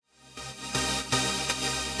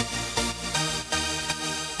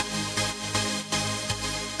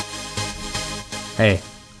Hey,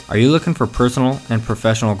 are you looking for personal and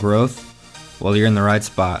professional growth? Well, you're in the right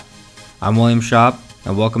spot. I'm William Shop,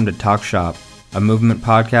 and welcome to Talk Shop, a movement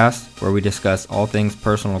podcast where we discuss all things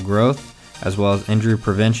personal growth, as well as injury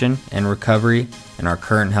prevention and recovery in our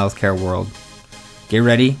current healthcare world. Get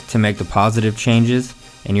ready to make the positive changes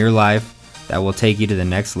in your life that will take you to the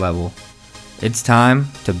next level. It's time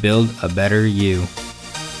to build a better you.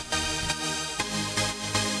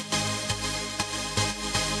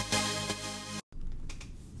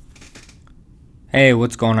 Hey,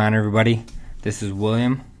 what's going on, everybody? This is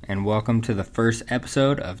William, and welcome to the first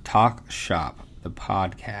episode of Talk Shop, the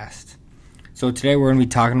podcast. So today we're going to be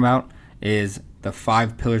talking about is the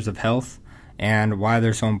 5 pillars of health and why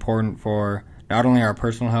they're so important for not only our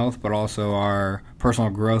personal health, but also our personal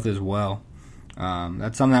growth as well.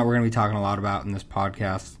 That's something that we're going to be talking a lot about in this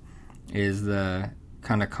podcast, is the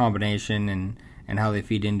kind of combination and how they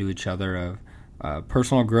feed into each other of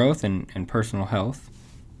personal growth and personal health.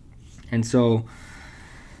 And so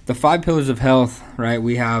the 5 pillars of health, right?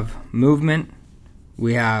 We have movement,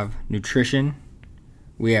 we have nutrition,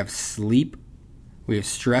 we have sleep, we have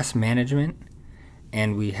stress management,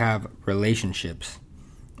 and we have relationships.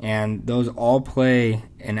 And those all play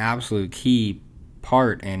an absolute key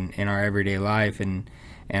part in our everyday life. And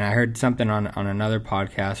I heard something on another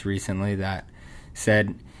podcast recently that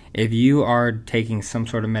said if you are taking some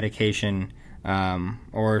sort of medication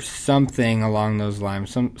or something along those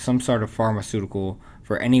lines, some sort of pharmaceutical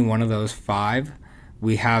for any one of those 5,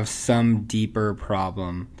 we have some deeper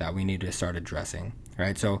problem that we need to start addressing,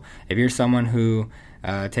 right? So if you're someone who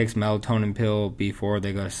takes melatonin pill before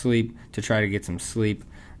they go to sleep to try to get some sleep,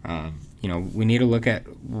 we need to look at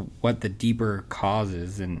what the deeper cause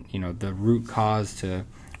is and, the root cause to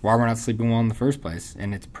why we're not sleeping well in the first place.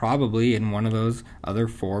 And it's probably in one of those other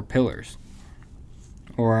 4 pillars.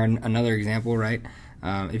 Or another example, right?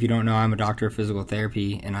 If you don't know, I'm a doctor of physical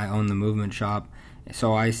therapy and I own the movement shop.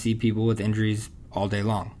 So I see people with injuries all day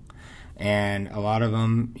long. And a lot of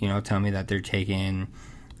them, tell me that they're taking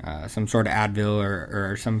some sort of Advil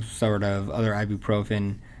or some sort of other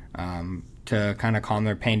ibuprofen to kind of calm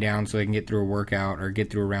their pain down so they can get through a workout or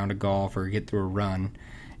get through a round of golf or get through a run.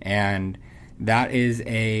 And that is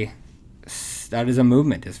a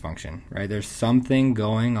movement dysfunction, right? There's something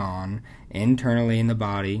going on internally in the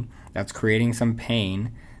body that's creating some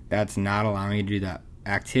pain that's not allowing you to do that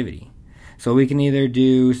activity. So we can either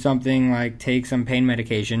do something like take some pain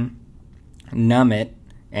medication, numb it,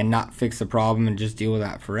 and not fix the problem and just deal with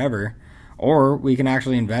that forever. Or we can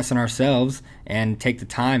actually invest in ourselves and take the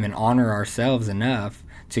time and honor ourselves enough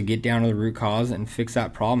to get down to the root cause and fix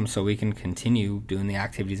that problem so we can continue doing the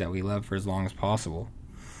activities that we love for as long as possible.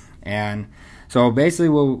 And so basically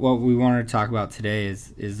what we wanted to talk about today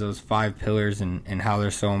is those 5 pillars and how they're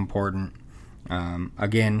so important.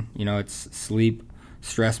 Again, it's sleep,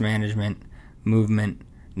 stress management, movement,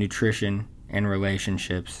 nutrition, and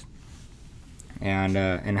relationships,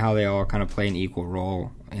 and how they all kind of play an equal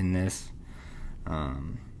role in this.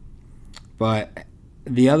 But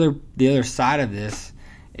the other side of this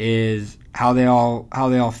is how they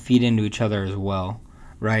all feed into each other as well,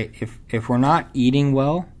 right? If we're not eating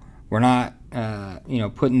well, we're not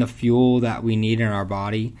putting the fuel that we need in our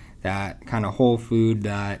body, that kind of whole food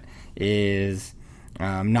that is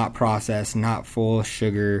not processed, not full of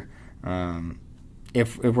sugar.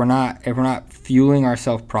 If we're not fueling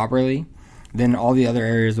ourselves properly, then all the other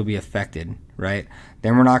areas will be affected, right?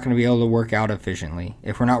 Then we're not going to be able to work out efficiently.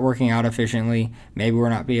 If we're not working out efficiently, maybe we're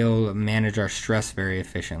not be able to manage our stress very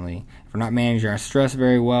efficiently. If we're not managing our stress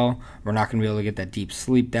very well, we're not going to be able to get that deep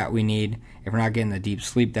sleep that we need. If we're not getting the deep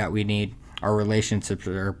sleep that we need, our relationships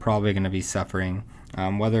are probably going to be suffering,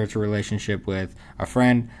 whether it's a relationship with a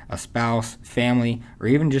friend, a spouse, family, or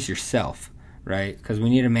even just yourself, right? Because we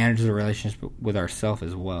need to manage the relationship with ourselves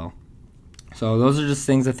as well. So those are just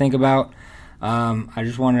things to think about. I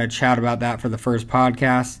just wanted to chat about that for the first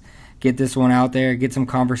podcast, get this one out there, get some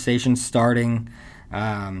conversations starting,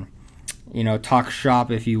 talk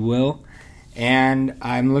shop, if you will. And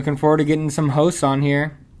I'm looking forward to getting some hosts on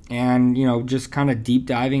here and, just kind of deep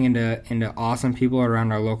diving into awesome people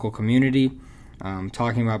around our local community,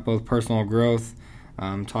 talking about both personal growth,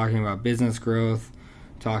 talking about business growth,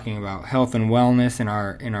 talking about health and wellness in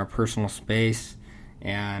our personal space.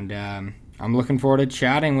 And I'm looking forward to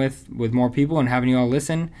chatting with more people and having you all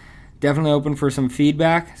listen. Definitely open for some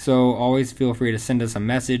feedback, so always feel free to send us a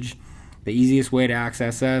message. The easiest way to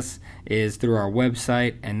access us is through our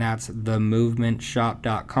website, and that's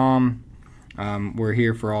themovementshop.com. We're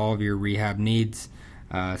here for all of your rehab needs,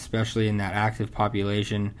 especially in that active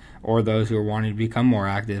population or those who are wanting to become more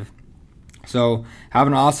active. So have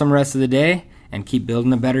an awesome rest of the day and keep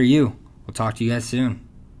building a better you. We'll talk to you guys soon.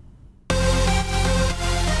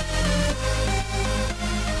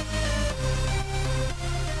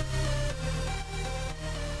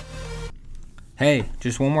 Hey,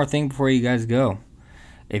 just one more thing before you guys go.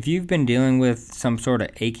 If you've been dealing with some sort of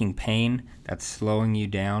aching pain that's slowing you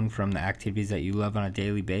down from the activities that you love on a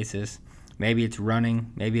daily basis, maybe it's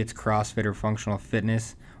running, maybe it's CrossFit or functional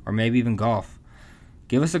fitness, or maybe even golf,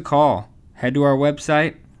 give us a call. Head to our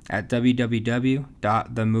website at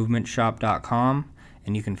www.themovementshop.com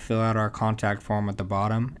and you can fill out our contact form at the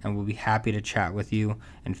bottom, and we'll be happy to chat with you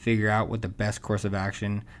and figure out what the best course of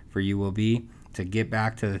action for you will be to get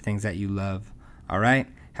back to the things that you love. All right,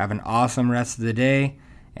 have an awesome rest of the day,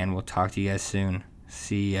 and we'll talk to you guys soon.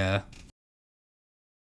 See ya.